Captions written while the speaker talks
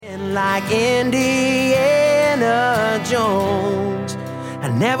like Indiana Jones. I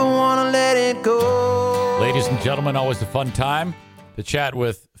never want to let it go. Ladies and gentlemen, always a fun time to chat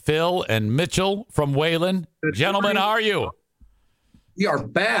with Phil and Mitchell from Wayland. Gentlemen, how are you? We are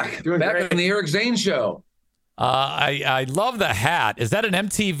back on the Eric Zane Show. I love the hat. Is that an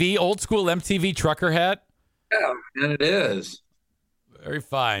MTV, old school MTV trucker hat? Yeah, and it is. Very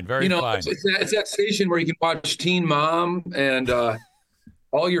fine, very fine. It's that station where you can watch Teen Mom and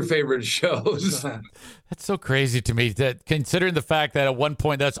all your favorite shows. That's so crazy to me, that considering the fact that at one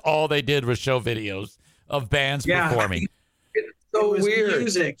point that's all they did was show videos of bands performing. It's so weird.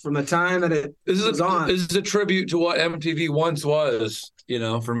 Music from the time that it was on. This is a tribute to what MTV once was,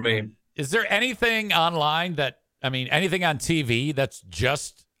 for me. Is there anything online anything on TV that's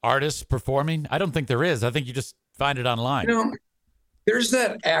just artists performing? I don't think there is. I think you just find it online. There's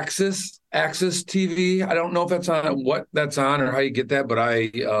that Access TV. I don't know if that's on what that's on or how you get that, but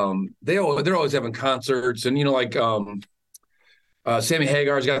they're always having concerts, and Sammy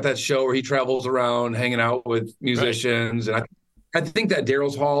Hagar's got that show where he travels around hanging out with musicians, right. And I think that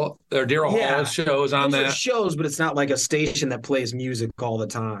Daryl Hall show is on Those that. are shows, but it's not like a station that plays music all the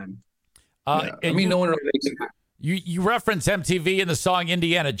time. No one really makes it. You reference MTV in the song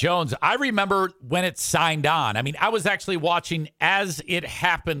Indiana Jones. I remember when it signed on. I was actually watching as it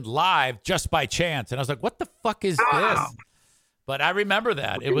happened live just by chance. And I was like, what the fuck is this? But I remember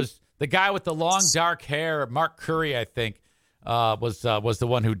that. It was the guy with the long dark hair, Mark Curry, I think, was the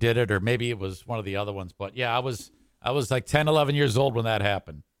one who did it. Or maybe it was one of the other ones. But yeah, I was like 10, 11 years old when that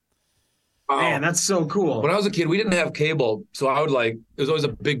happened. Man, that's so cool. When I was a kid, we didn't have cable, so I would it was always a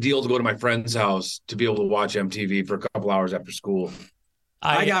big deal to go to my friend's house to be able to watch MTV for a couple hours after school.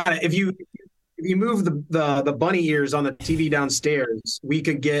 I got it. If you move the bunny ears on the TV downstairs, we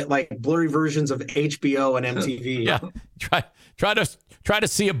could get like blurry versions of HBO and MTV. Yeah, try to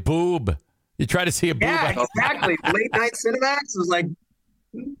see a boob. You try to see a boob. Yeah, exactly. Late night Cinemax was like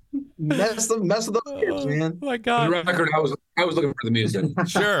mess with those kids, man. Oh my God. For the record, I was looking for the music.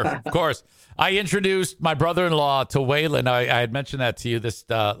 Sure, of course. I introduced my brother-in-law to Wayland. I had mentioned that to you this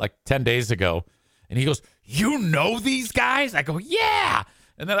like 10 days ago, and he goes, "You know these guys?" I go, "Yeah."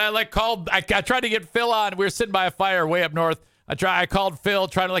 And then I called. I tried to get Phil on. We were sitting by a fire way up north. I called Phil,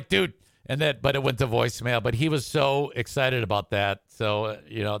 trying to dude, but it went to voicemail. But he was so excited about that. So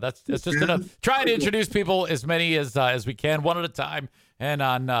that's just enough. Trying to introduce people as many as we can, one at a time, and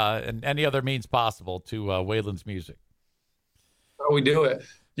on and any other means possible to Wayland's music. How we do it.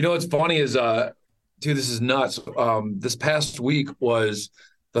 What's funny is, dude, this is nuts. This past week was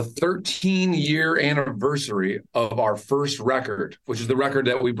the 13-year anniversary of our first record, which is the record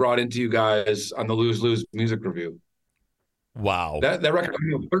that we brought into you guys on the Lose Lose music review. Wow. That record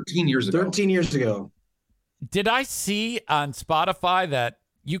 13 years ago. 13 years ago. Did I see on Spotify that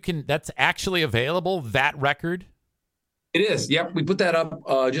that's actually available, that record? It is. Yep. We put that up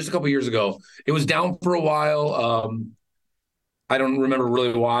just a couple years ago. It was down for a while. I don't remember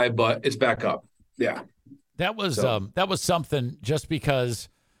really why, but it's back up. Yeah. That was something, just because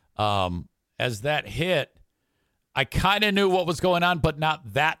as that hit, I kind of knew what was going on, but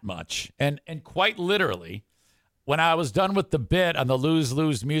not that much. And quite literally, when I was done with the bit on the Lose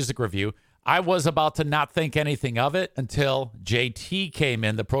Lose music review, I was about to not think anything of it until JT came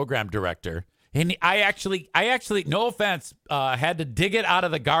in, the program director. And I actually, no offense, had to dig it out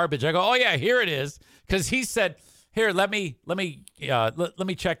of the garbage. I go, "Oh yeah, here it is," because he said, "Here, let me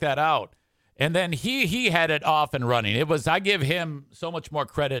check that out." And then he had it off and running. I give him so much more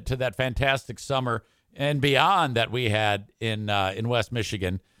credit to that fantastic summer and beyond that we had in West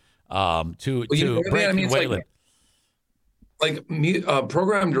Michigan to break Wayland.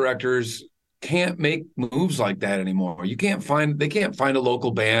 Program directors can't make moves like that anymore. They can't find a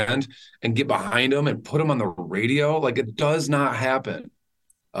local band and get behind them and put them on the radio. It does not happen.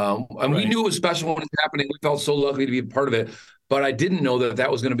 And we knew it was special when it was happening. We felt so lucky to be a part of it, but I didn't know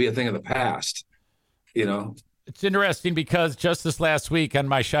that was going to be a thing of the past. It's interesting because just this last week on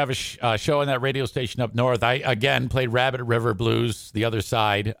my Shavish show on that radio station up north, I again played Rabbit River Blues, the other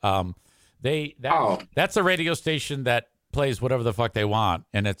side. That's a radio station that plays whatever the fuck they want,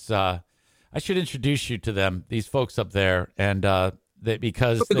 and it's I should introduce you to them, these folks up there, and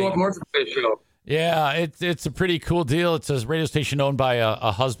because they go up north for the show. Yeah, it's a pretty cool deal. It's a radio station owned by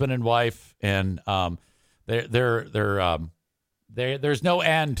a husband and wife, and there's no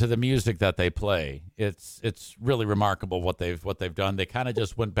end to the music that they play. It's really remarkable what they've done. They kind of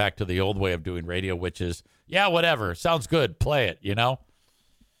just went back to the old way of doing radio, which is whatever sounds good, play it.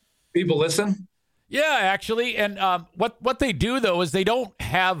 People listen. Yeah, actually, and what they do though is they don't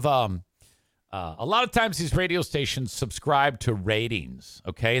have A lot of times these radio stations subscribe to ratings,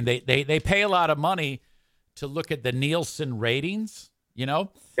 okay? And they pay a lot of money to look at the Nielsen ratings, you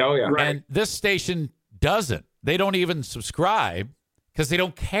know? Oh, yeah. Right. And this station doesn't. They don't even subscribe because they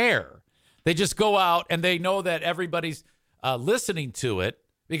don't care. They just go out and they know that everybody's listening to it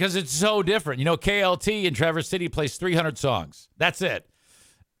because it's so different. You know, KLT in Traverse City plays 300 songs. That's it.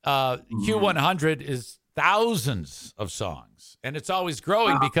 Q100 is thousands of songs. And it's always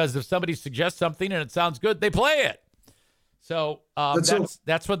growing because if somebody suggests something and it sounds good, they play it. So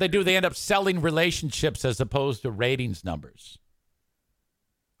that's what they do. They end up selling relationships as opposed to ratings numbers.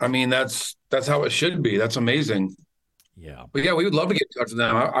 I mean, that's how it should be. That's amazing. Yeah. But yeah, we would love to get in touch with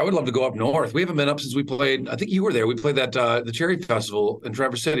them. I would love to go up north. We haven't been up since we played. I think you were there. We played that the Cherry Festival in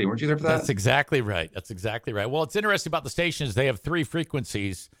Traverse City. Weren't you there for that? That's exactly right. Well, it's interesting about the stations. They have 3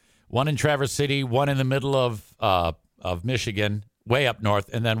 frequencies: one in Traverse City, one in the middle of Michigan, way up north,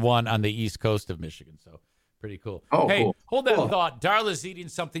 and then one on the east coast of Michigan. So pretty cool. Oh, hey, cool. Hold that thought. Darla's eating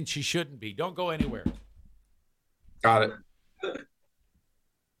something she shouldn't be. Don't go anywhere. Got it.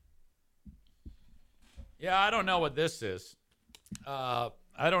 Yeah, I don't know what this is. I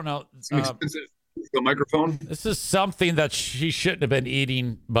don't know. The microphone. This is something that she shouldn't have been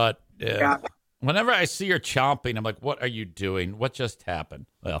eating, but whenever I see her chomping, I'm like, what are you doing? What just happened?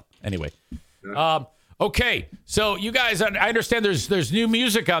 Well, anyway. Okay, so you guys, I understand there's new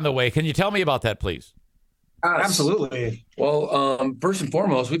music on the way. Can you tell me about that, please? Absolutely. Well, first and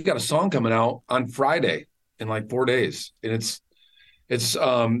foremost, we've got a song coming out on Friday in like 4 days. And it's this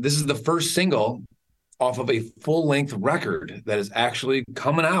is the first single off of a full-length record that is actually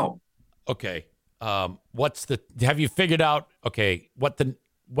coming out. Okay. Have you figured out, okay,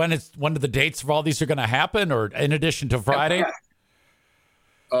 when are the dates for all these are going to happen, or in addition to Friday?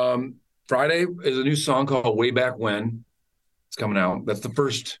 Friday is a new song called Way Back When. It's coming out. That's the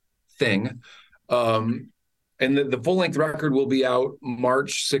first thing. And the full-length record will be out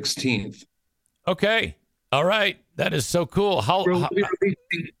March 16th. Okay. All right. That is so cool.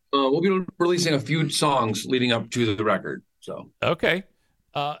 We'll be releasing a few songs leading up to the record. So okay,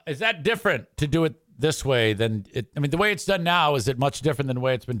 is that different to do it this way than it? I mean, the way it's done now, is it much different than the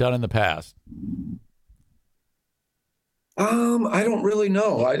way it's been done in the past? I don't really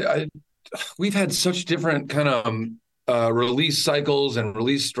know. We've had such different kind of release cycles and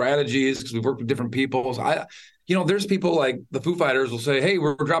release strategies because we've worked with different people. There's people like the Foo Fighters will say, "Hey,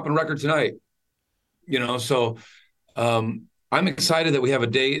 we're dropping a record tonight." So. I'm excited that we have a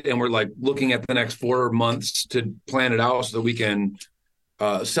date and we're like looking at the next 4 months to plan it out so that we can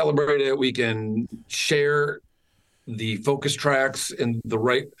celebrate it. We can share the focus tracks in the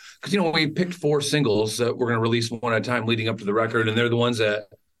right, because, we picked 4 singles that we're going to release one at a time leading up to the record. And they're the ones that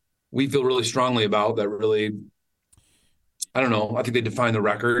we feel really strongly about that really, I don't know. I think they define the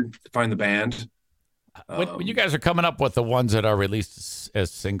record, define the band. When you guys are coming up with the ones that are released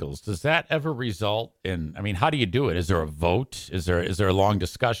as singles, does that ever result in? I mean, how do you do it? Is there a vote? Is there a long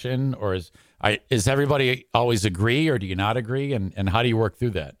discussion, or is everybody always agree, or do you not agree? And how do you work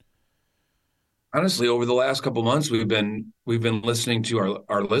through that? Honestly, over the last couple of months, we've been listening to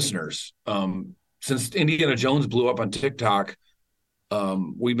our listeners. Since Indiana Jones blew up on TikTok,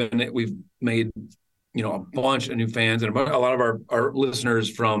 we've made a bunch of new fans, and a lot of our listeners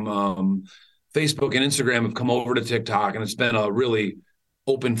from Facebook and Instagram have come over to TikTok, and it's been a really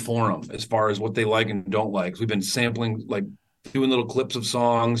open forum as far as what they like and don't like. We've been sampling, like doing little clips of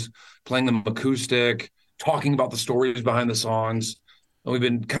songs, playing them acoustic, talking about the stories behind the songs. And we've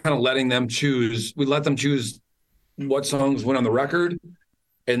been kind of letting them choose. We let them choose what songs went on the record.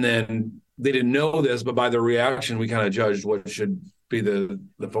 And then they didn't know this, but by their reaction, we kind of judged what should be the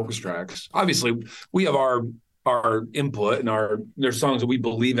focus tracks. Obviously, we have our input and there's songs that we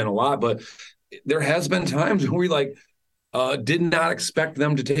believe in a lot, but there has been times when we did not expect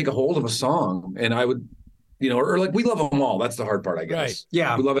them to take a hold of a song. And I would, or like, we love them all. That's the hard part, I guess. Right.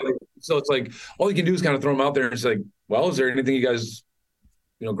 Yeah. We love it. So it's like, all you can do is kind of throw them out there and say, well, is there anything you guys,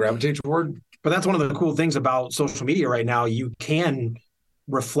 gravitate toward? But that's one of the cool things about social media right now. You can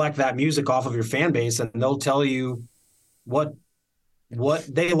reflect that music off of your fan base, and they'll tell you what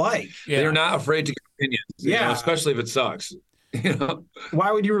they like. Yeah. They're not afraid to give opinions, especially if it sucks. Why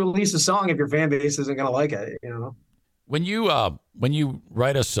would you release a song if your fan base isn't going to like it? When you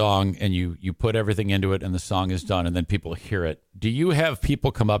write a song and you put everything into it and the song is done and then people hear it, do you have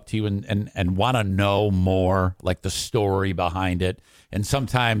people come up to you and want to know more, like the story behind it? And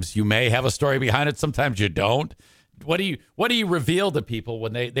sometimes you may have a story behind it, sometimes you don't. What do you reveal to people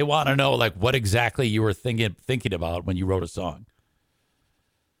when they want to know, like, what exactly you were thinking about when you wrote a song?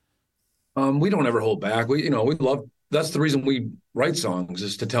 We don't ever hold back. We love that's the reason we write songs,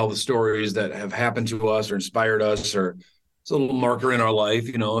 is to tell the stories that have happened to us or inspired us, or it's a little marker in our life,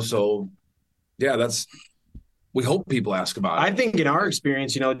 you know? So yeah, we hope people ask about it. I think in our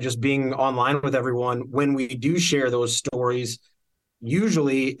experience, you know, just being online with everyone, when we do share those stories,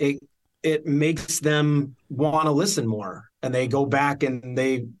 usually it makes them want to listen more, and they go back and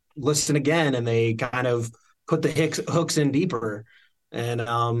they listen again, and they kind of put the hooks in deeper. And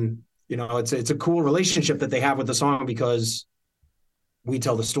you know, it's a cool relationship that they have with the song because we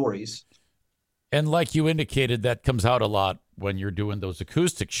tell the stories. And like you indicated, that comes out a lot when you're doing those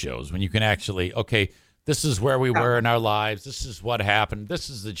acoustic shows, when you can actually, okay, this is where we were in our lives. This is what happened. This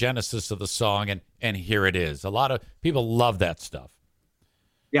is the genesis of the song, and here it is. A lot of people love that stuff.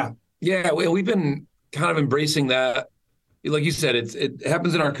 Yeah. Yeah, we've been kind of embracing that. Like you said, it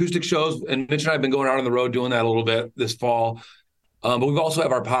happens in our acoustic shows, and Mitch and I have been going out on the road doing that a little bit this fall. But we also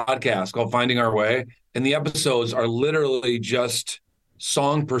have our podcast called Finding Our Way, and the episodes are literally just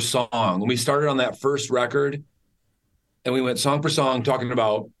song per song. When we started on that first record, and we went song per song talking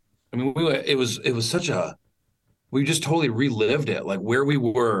about, I mean, it was we just totally relived it, like where we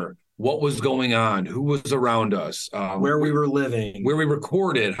were, what was going on, who was around us, where we were living, where we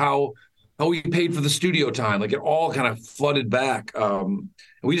recorded, how we paid for the studio time. Like it all kind of flooded back. And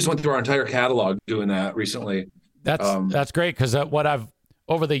we just went through our entire catalog doing that recently. That's great, because what I've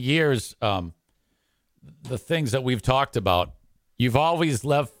over the years, the things that we've talked about, you've always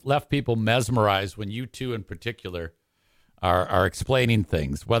left people mesmerized when you two in particular are explaining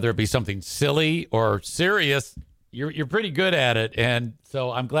things, whether it be something silly or serious. You're pretty good at it, and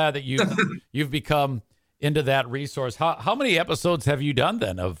so I'm glad that you've become into that resource. How many episodes have you done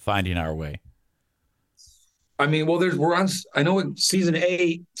then of Finding Our Way? I mean, well, we're on. I know season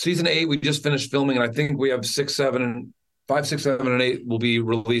 8. Season 8, we just finished filming, and I think we have 5, 6, 7, and 8 will be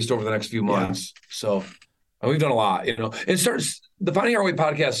released over the next few months. Yeah. So we've done a lot. You know, the Finding Our Way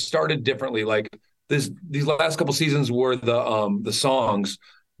podcast started differently. Like these last couple seasons were the songs.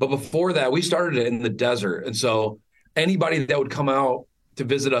 But before that, we started it in the desert. And so anybody that would come out to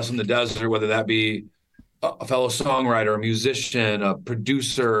visit us in the desert, whether that be a fellow songwriter, a musician, a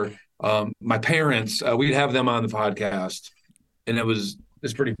producer, my parents, we'd have them on the podcast. And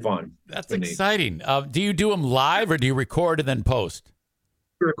it's pretty fun. That's exciting. Do you do them live, or do you record and then post?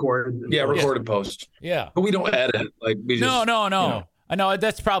 Record. Yeah, record and post. Yeah. But we don't edit. Like we just, No. You know. I know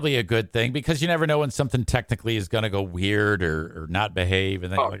that's probably a good thing, because you never know when something technically is going to go weird or not behave,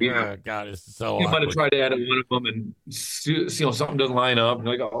 and then you're like, oh God, it's so. You might have tried to edit one of them, and something doesn't line up, and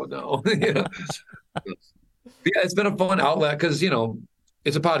you're like, oh no. Yeah, it's been a fun outlet because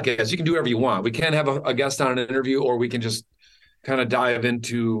it's a podcast. You can do whatever you want. We can have a guest on an interview, or we can just kind of dive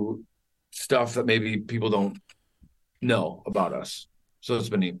into stuff that maybe people don't know about us. So it's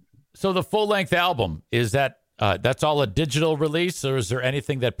been neat. So the full length album, is that? That's all a digital release, or is there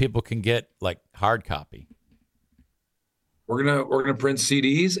anything that people can get like hard copy? We're gonna print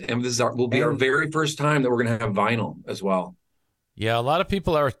CDs, and this will be our very first time that we're gonna have vinyl as well. Yeah, a lot of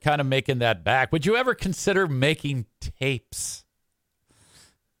people are kind of making that back. Would you ever consider making tapes?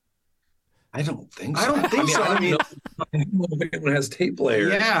 I don't think so. I mean, anyone has tape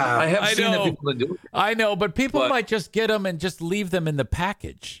players. Yeah, I have seen that people do it. I know, but people might just get them and just leave them in the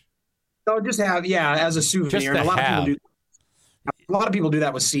package. So just have, as a souvenir. A lot of people do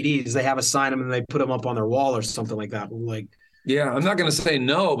that with CDs. They sign them and they put them up on their wall or something like that. Like, yeah, I'm not going to say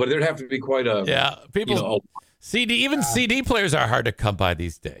no, but there'd have to be quite a people. CD players are hard to come by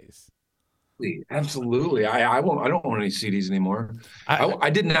these days. Absolutely, I don't want any CDs anymore.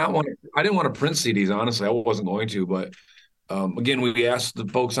 I didn't want to print CDs. Honestly, I wasn't going to, but again, we asked the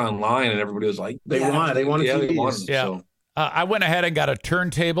folks online, and everybody was like, they wanted CDs. They wanted them, yeah. So. I went ahead and got a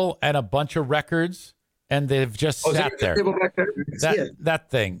turntable and a bunch of records, and they've just sat there. Back there?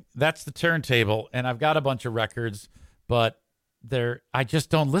 That thing, that's the turntable, and I've got a bunch of records, but I just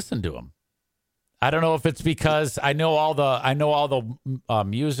don't listen to them. I don't know if it's because I know all the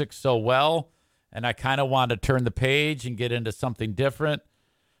music so well, and I kind of want to turn the page and get into something different,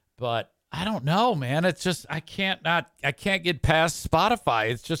 but I don't know, man. It's just I can't get past Spotify.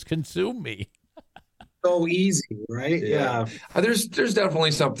 It's just consumed me. So easy, right? Yeah. There's definitely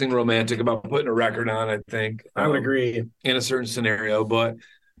something romantic about putting a record on, I think. I would agree in a certain scenario, but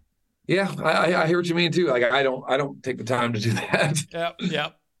yeah, I hear what you mean too. Like I don't take the time to do that.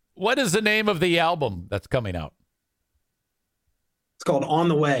 Yep. What is the name of the album that's coming out? It's called On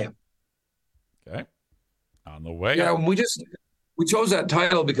the Way. Okay. On the Way. Yeah, we chose that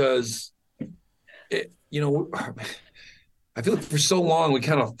title because I feel like for so long we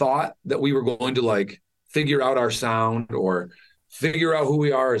kind of thought that we were going to like figure out our sound or figure out who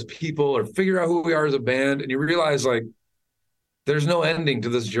we are as people or figure out who we are as a band. And you realize like there's no ending to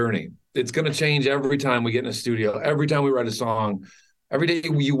this journey. It's going to change every time we get in a studio, every time we write a song, every day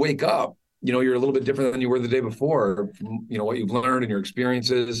you wake up, you're a little bit different than you were the day before, from, what you've learned and your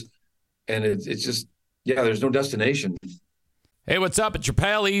experiences. And it's just, there's no destination. Hey, what's up? It's your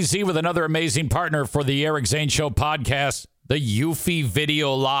pal Easy with another amazing partner for the Eric Zane Show podcast, the Eufy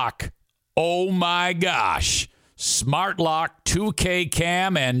Video Lock. Oh my gosh. Smart lock, 2K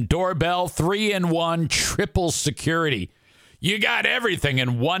cam, and doorbell, 3-in-1 triple security. You got everything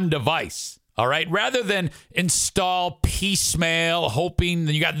in one device, all right? Rather than install piecemeal, hoping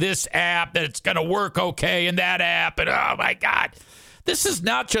that you got this app, that it's going to work okay, and that app, and oh my God. This is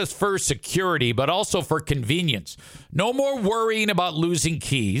not just for security, but also for convenience. No more worrying about losing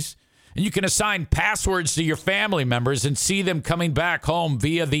keys. And you can assign passwords to your family members and see them coming back home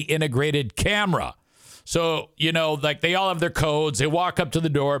via the integrated camera. So, like they all have their codes. They walk up to the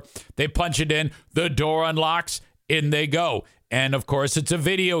door. They punch it in. The door unlocks. In they go. And, of course, it's a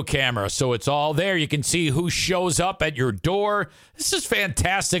video camera, so it's all there. You can see who shows up at your door. This is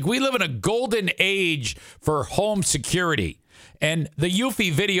fantastic. We live in a golden age for home security. And the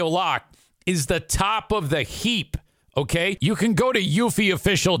Eufy Video Lock is the top of the heap, okay? You can go to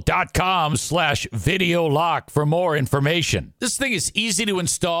eufyofficial.com/video lock for more information. This thing is easy to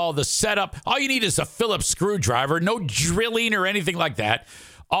install. The setup, all you need is a Phillips screwdriver, no drilling or anything like that.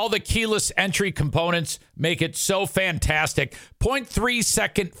 All the keyless entry components make it so fantastic.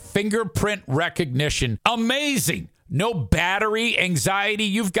 0.3-second fingerprint recognition. Amazing. No battery anxiety.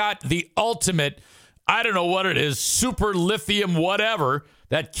 You've got the ultimate, I don't know what it is, super lithium whatever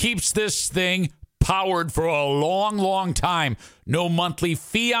that keeps this thing powered for a long, long time. No monthly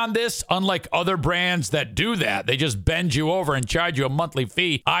fee on this, unlike other brands that do that. They just bend you over and charge you a monthly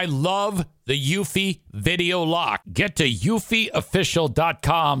fee. I love the Eufy Video Lock. Get to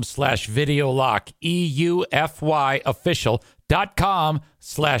eufyofficial.com/video lock. EUFY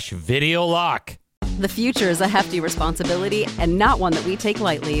official.com/video lock. The future is a hefty responsibility and not one that we take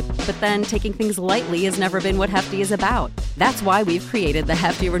lightly. But then taking things lightly has never been what Hefty is about. That's why we've created the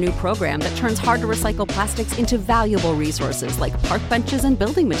Hefty Renew program that turns hard-to-recycle plastics into valuable resources like park benches and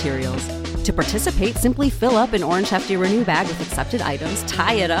building materials. To participate, simply fill up an orange Hefty Renew bag with accepted items,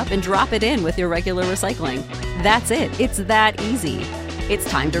 tie it up, and drop it in with your regular recycling. That's it. It's that easy. It's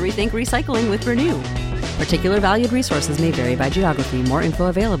time to rethink recycling with Renew. Particular valued resources may vary by geography. More info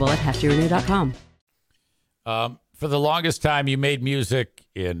available at heftyrenew.com. For the longest time, you made music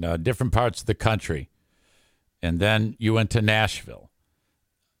in different parts of the country, and then you went to Nashville.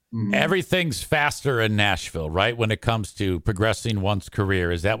 Mm-hmm. Everything's faster in Nashville, right, when it comes to progressing one's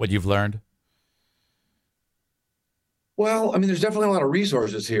career. Is that what you've learned? Well, I mean, there's definitely a lot of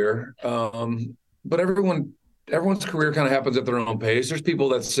resources here, but everyone's career kind of happens at their own pace. There's people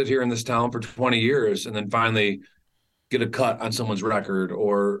that sit here in this town for 20 years and then finally get a cut on someone's record,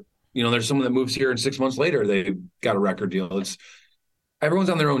 or there's someone that moves here and 6 months later, they've got a record deal. Everyone's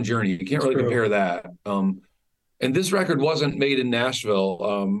on their own journey. You can't really compare that. And this record wasn't made in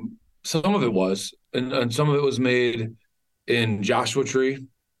Nashville. Some of it was, and some of it was made in Joshua Tree,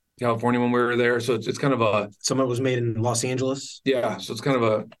 California when we were there. So it's kind of some of it was made in Los Angeles. Yeah. So it's kind of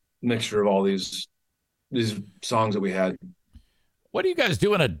a mixture of all these songs that we had. What do you guys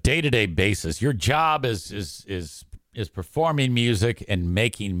do on a day-to-day basis? Your job is performing music and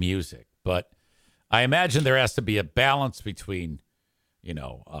making music, but I imagine there has to be a balance between,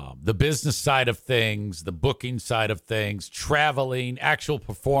 the business side of things, the booking side of things, traveling, actual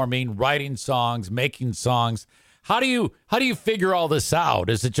performing, writing songs, making songs. How do you figure all this out?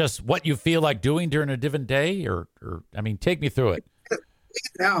 Is it just what you feel like doing during a given day, or take me through it.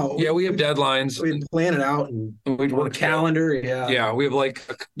 Now, yeah, we have deadlines. We plan it out and we work a calendar. Yeah, we have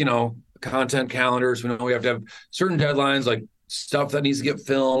content calendars. We have to have certain deadlines, like stuff that needs to get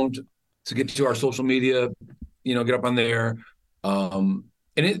filmed to get to our social media, get up on there. And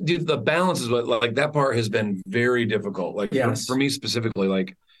the balance is what, that part has been very difficult. For me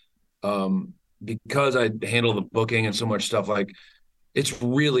specifically, because I handle the booking and so much stuff, it's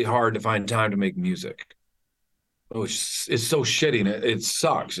really hard to find time to make music. Which is so shitty, and it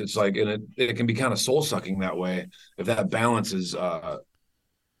sucks. It's and it can be kind of soul sucking that way if that balance is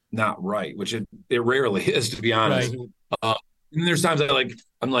not right, which it rarely is, to be honest. Right. And there's times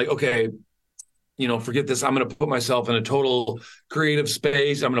I'm okay, forget this. I'm going to put myself in a total creative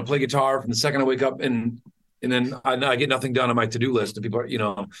space. I'm going to play guitar from the second I wake up, and then I get nothing done on my to-do list. And people are,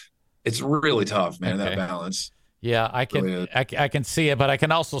 it's really tough, man. Okay. That balance. Yeah, I can really I can see it, but I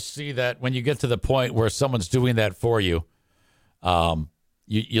can also see that when you get to the point where someone's doing that for you,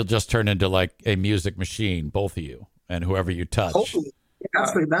 you'll just turn into a music machine, both of you. and whoever you touch. Hopefully.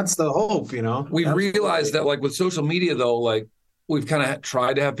 That's the hope, We realized that, like, with social media, though, like, we've kind of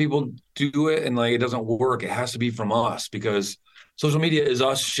tried to have people do it, and like it doesn't work. It has to be from us, because social media is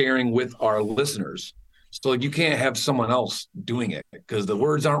us sharing with our listeners. So like, you can't have someone else doing it because the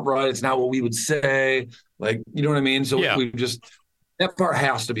words aren't right. It's not what we would say. Like, you know what I mean? So we just, that part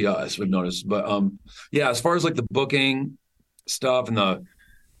has to be us, we've noticed. But as far as like the booking stuff and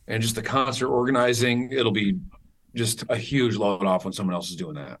just the concert organizing, it'll be just a huge load off when someone else is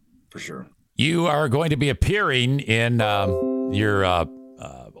doing that, for sure. You are going to be appearing in your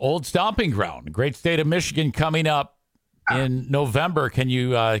old stomping ground, great state of Michigan, coming up in November. Can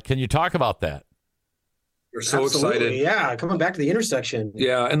you talk about that? We're so excited. Yeah, coming back to the intersection.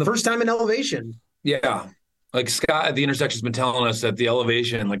 Yeah, and the first time in Elevation. Yeah, like Scott at the intersection has been telling us that the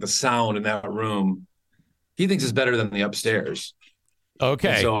Elevation, like the sound in that room, he thinks is better than the upstairs.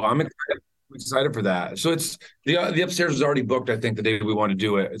 Okay. And so I'm excited for that. So it's the upstairs was already booked, I think, the day we want to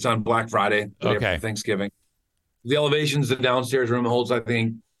do it. It's on Black Friday, the day after Thanksgiving. The Elevation's the downstairs room, holds, I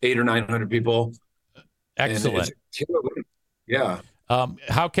think, 800 or 900 people. Excellent. Yeah.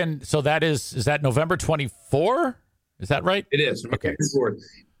 So that is that November 24? Is that right? It is. Okay.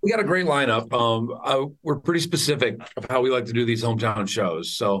 We got a great lineup. We're pretty specific of how we like to do these hometown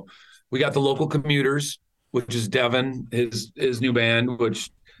shows. So we got the local commuters, which is Devin, his new band, which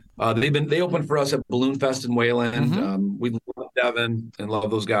they opened for us at Balloon Fest in Wayland. Mm-hmm. We love Devin and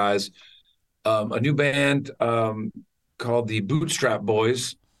love those guys. A new band called the Bootstrap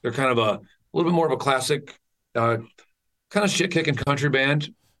Boys. They're kind of a little bit more of a classic, kind of shit-kicking country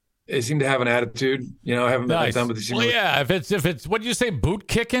band. They seem to have an attitude, I haven't met with them, but they seem if it's what did you say, boot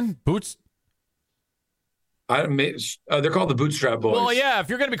kicking? Boots? They're called the Bootstrap Boys. Well, yeah, if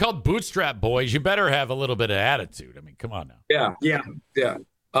you're going to be called Bootstrap Boys, you better have a little bit of attitude. I mean, come on now. Yeah.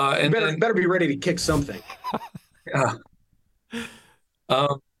 And better be ready to kick something. Yeah.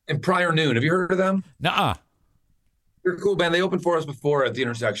 And Prior Noon, have you heard of them? Nuh-uh. They're a cool band. They opened for us before at the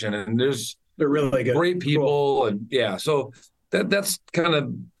intersection, and they're really good. Great people, cool. And so that's kind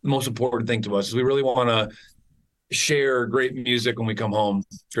of the most important thing to us. Is we really want to share great music when we come home.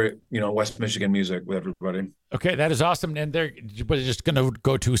 Great, West Michigan music with everybody. Okay, that is awesome. And they're just going to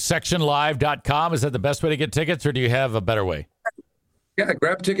go to sectionlive.com. Is that the best way to get tickets, or do you have a better way? Yeah,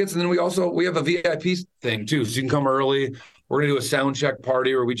 grab tickets, and then we have a VIP thing too, so you can come early. We're gonna do a sound check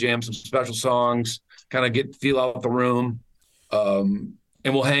party where we jam some special songs, kind of feel out the room, and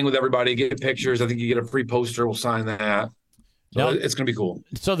we'll hang with everybody, get pictures. I think you get a free poster. We'll sign that. So it's gonna be cool.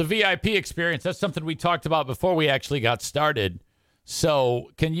 So the VIP experience, that's something we talked about before we actually got started.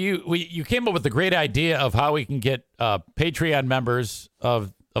 So you came up with a great idea of how we can get Patreon members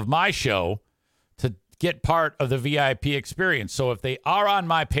of my show to get part of the VIP experience. So if they are on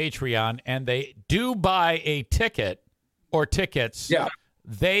my Patreon and they do buy a ticket or tickets,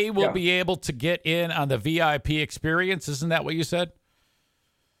 they will be able to get in on the VIP experience. Isn't that what you said?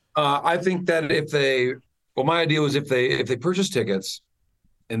 I think that my idea was if they purchase tickets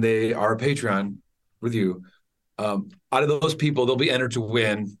and they are a Patreon with you, out of those people, they'll be entered to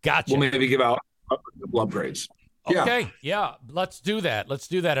win. Gotcha. We'll maybe give out upgrades. Okay, let's do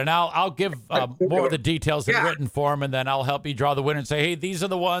that. And I'll give more of the details in written form, and then I'll help you draw the winner and say, hey, these are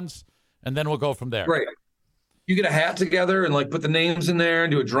the ones, and then we'll go from there. Right. You get a hat together and put the names in there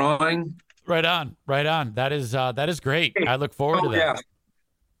and do a drawing. Right on. That is great. I look forward to that. Yeah.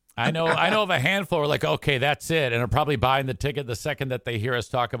 I know of a handful who are like, okay, that's it, and are probably buying the ticket the second that they hear us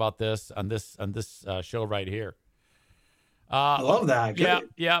talk about this on this show right here. I love that.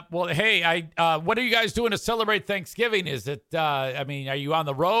 Yeah. Well, hey, what are you guys doing to celebrate Thanksgiving? Is it? Are you on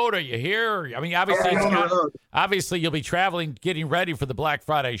the road? Are you here? Obviously, you'll be traveling, getting ready for the Black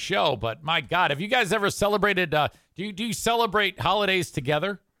Friday show. But my God, have you guys ever celebrated? Do you celebrate holidays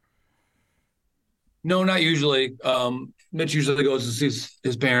together? No, not usually. Mitch usually goes to see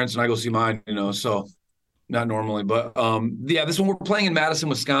his parents, and I go see mine. So not normally. But this one we're playing in Madison,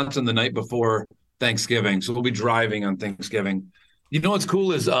 Wisconsin, the night before Thanksgiving, so we'll be driving on Thanksgiving. What's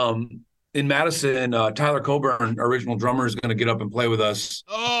cool is in Madison, Tyler Coburn, our original drummer, is going to get up and play with us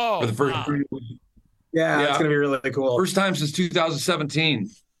for the first. Yeah, it's going to be really cool. First time since 2017.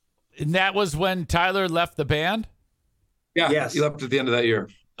 And that was when Tyler left the band? Yeah, yes. He left at the end of that year.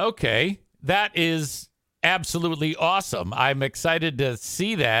 Okay, that is absolutely awesome. I'm excited to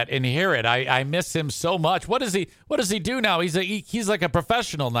see that and hear it. I miss him so much. What does he do now? He's like a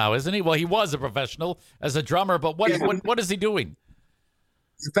professional now, isn't he? Well, he was a professional as a drummer, but what is he doing?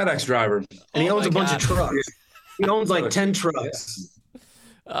 He's a FedEx driver. And he owns a bunch of trucks. He owns 10 trucks.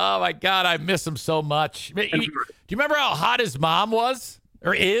 Oh my God, I miss him so much. Do you remember how hot his mom was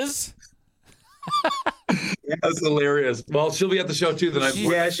or is? That's hilarious. Well, she'll be at the show too tonight.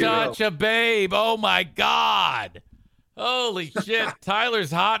 She's such a babe. Oh my God. Holy shit.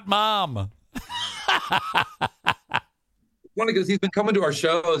 Tyler's hot mom. Funny because he's been coming to our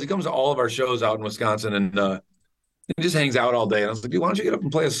shows. He comes to all of our shows out in Wisconsin, and he just hangs out all day. And I was like, dude, why don't you get up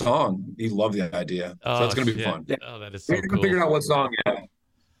and play a song? He loved the idea. So it's going to be fun. Oh, that is so we cool. haven't figured out what song yet.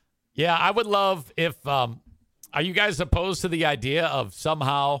 Yeah, I would love if are you guys opposed to the idea of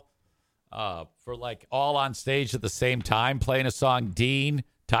somehow for like all on stage at the same time playing a song, Dean,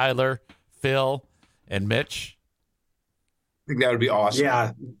 Tyler, Phil, and Mitch? I think that would be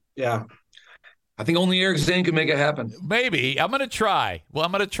awesome. Yeah. I think only Eric Zane could make it happen. Maybe. I'm going to try. Well,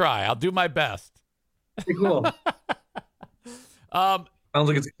 I'm going to try. I'll do my best. Pretty cool. Sounds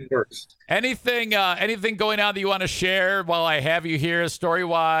like it's works. Anything going on that you want to share while I have you here,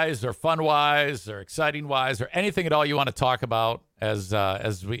 story-wise or fun-wise or exciting-wise, or anything at all you want to talk about as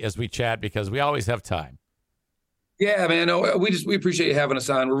we chat, because we always have time. Yeah, man. No, we appreciate you having us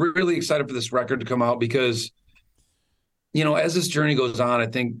on. We're really excited for this record to come out because, as this journey goes on, I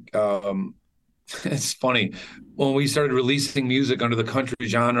think it's funny. When we started releasing music under the country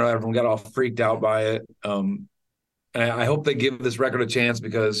genre, everyone got all freaked out by it. And I hope they give this record a chance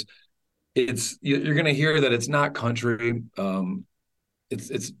because you're going to hear that it's not country.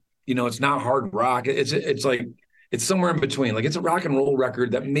 It's not hard rock. It's like it's somewhere in between. Like it's a rock and roll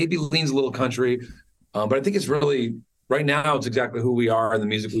record that maybe leans a little country, but I think it's really right now it's exactly who we are and the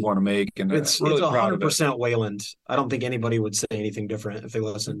music we want to make. And it's really 100% Wayland. I don't think anybody would say anything different if they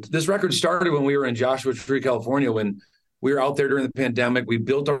listened. This record started when we were in Joshua Tree, California, when we were out there during the pandemic. We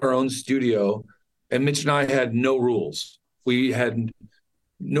built our own studio, and Mitch and I had no rules. We had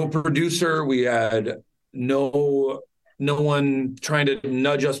no producer. We had no one trying to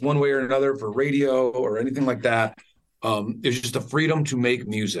nudge us one way or another for radio or anything like that. It was just a freedom to make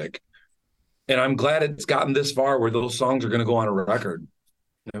music. And I'm glad it's gotten this far where those songs are going to go on a record.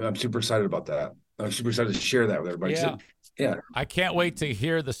 And I'm super excited about that. I'm super excited to share that with everybody. Yeah. I can't wait to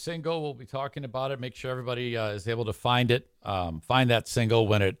hear the single. We'll be talking about it. Make sure everybody is able to find it. Find that single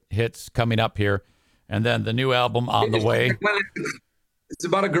when it hits coming up here. And then the new album on the way. It's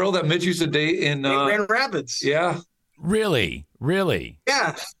about a girl that Mitch used to date in Grand Rapids. Yeah. Really?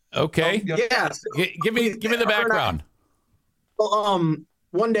 Yeah. Okay. Yeah. Give me the background. Well,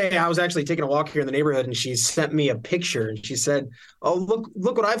 one day I was actually taking a walk here in the neighborhood, and she sent me a picture, and she said, "Oh, look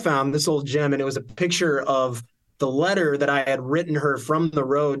what I found, this old gem." And it was a picture of the letter that I had written her from the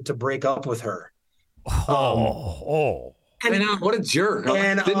road to break up with her. And what a jerk.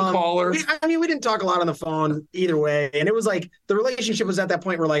 And didn't call her. We didn't talk a lot on the phone either way. And it was like the relationship was at that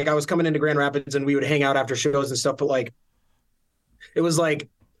point where like I was coming into Grand Rapids and we would hang out after shows and stuff. But like, it was like,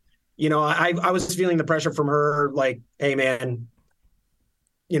 I was feeling the pressure from her, like, hey man,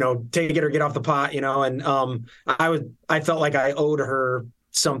 take it or get off the pot, and I felt like I owed her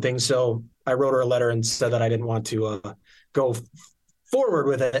something. So I wrote her a letter and said that I didn't want to go forward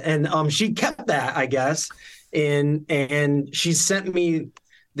with it. And she kept that, I guess. And she sent me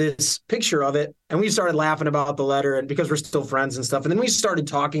this picture of it, and we started laughing about the letter, and because we're still friends and stuff. And then we started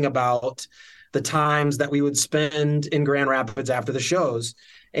talking about the times that we would spend in Grand Rapids after the shows.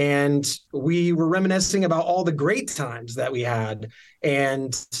 And we were reminiscing about all the great times that we had.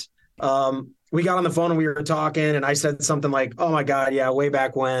 And we got on the phone and we were talking, and I said something like, "Oh my God, yeah, way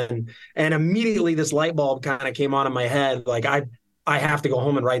back when." And immediately this light bulb kind of came on in my head. Like, I have to go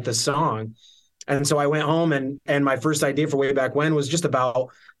home and write this song. And so I went home, and my first idea for Way Back When was just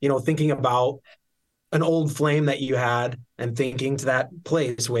about, thinking about an old flame that you had and thinking to that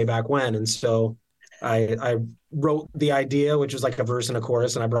place way back when. And so I wrote the idea, which was like a verse and a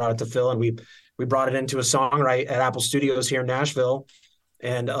chorus, and I brought it to Phil, and we brought it into a song right at Apple Studios here in Nashville,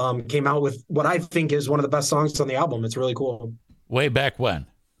 and came out with what I think is one of the best songs on the album. It's really cool. Way Back When.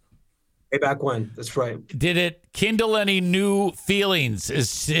 Way back when. That's right. Did it kindle any new feelings?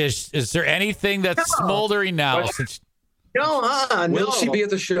 Is there anything that's smoldering now? No. Will she be at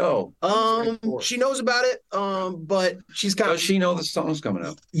the show? She knows about it. But she's got. Does she know the song's coming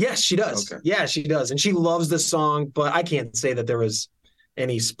up? Yes, she does. Okay. Yeah, she does, and she loves this song. But I can't say that there was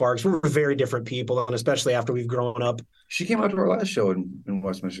any sparks. We're very different people, and especially after we've grown up. She came out to our last show in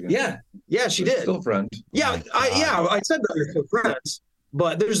West Michigan. Yeah, she did. Still friends. Yeah, I said that we're still friends.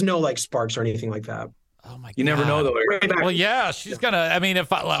 But there's no like sparks or anything like that. Oh my God. You never know though. Well, yeah, she's gonna. I mean,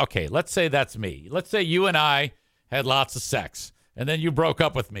 okay, let's say that's me. Let's say you and I had lots of sex, and then you broke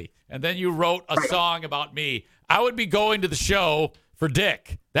up with me, and then you wrote a song about me. I would be going to the show for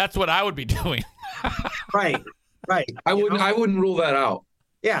dick. That's what I would be doing. Right. I wouldn't rule that out.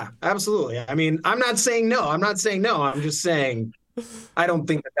 Yeah, absolutely. I mean, I'm not saying no. I'm just saying I don't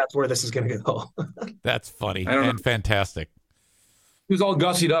think that's where this is going to go. That's funny I don't and know. fantastic. She was all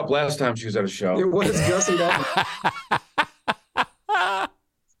gussied up last time she was at a show. It was gussied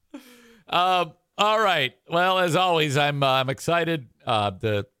up. All right. Well, as always, I'm excited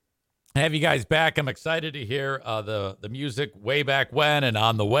to have you guys back. I'm excited to hear the music way back when and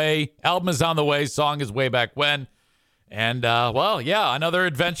on the way. Album is on the way. Song is way back when. And another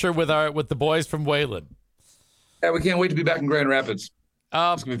adventure with the boys from Wayland. Yeah, we can't wait to be back in Grand Rapids.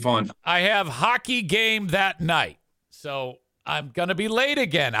 It's gonna be fun. I have hockey game that night, so I'm gonna be late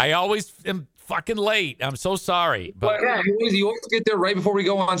again. I always am fucking late. I'm so sorry, but You always get there right before we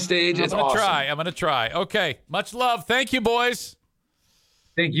go on stage. It's awesome. I'm gonna try. Okay, much love. Thank you, boys.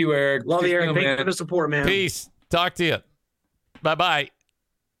 Thank you, Eric. Love you, Eric. Good Thank you man. for the support, man. Peace. Talk to you. Bye-bye.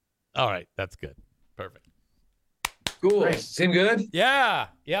 All right, that's good. Perfect. Cool. Great. Seem good? Yeah.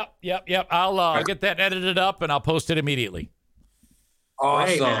 Yep. I'll get that edited up and I'll post it immediately. Awesome.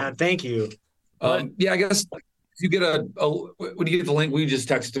 Great, man. Thank you. I guess if you get when you get the link, will you just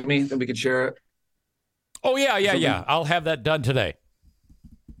text it to me? Then we can share it. Oh, yeah. I'll have that done today.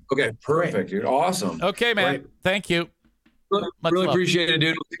 Okay, perfect, dude. Awesome. Okay, man. Great. Thank you. Much Really love. appreciate it,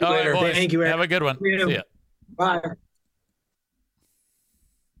 dude. We'll see you All right, later. boys. Thank you, Eric. Have a good one. See you. See ya. Bye.